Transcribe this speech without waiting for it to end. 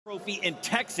Trophy in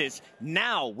Texas,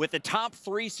 now with the top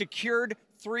 3 secured,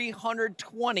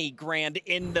 320 grand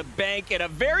in the bank, and a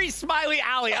very smiley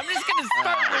Allie. I'm just gonna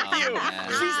start with you.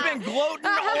 She's been gloating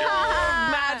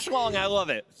all match long. I love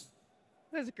it.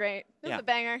 This is great. This is a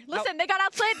banger. Listen, they got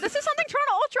outslayed. This is something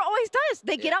Toronto Ultra always does.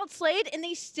 They get outslayed and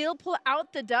they still pull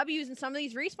out the W's, and some of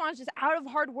these respawns just out of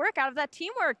hard work, out of that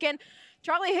teamwork. And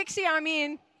Charlie Hicksey, I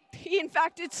mean, he in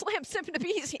fact did slam Simp to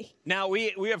Beezy. Now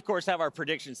we of course have our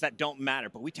predictions that don't matter,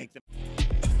 but we take them.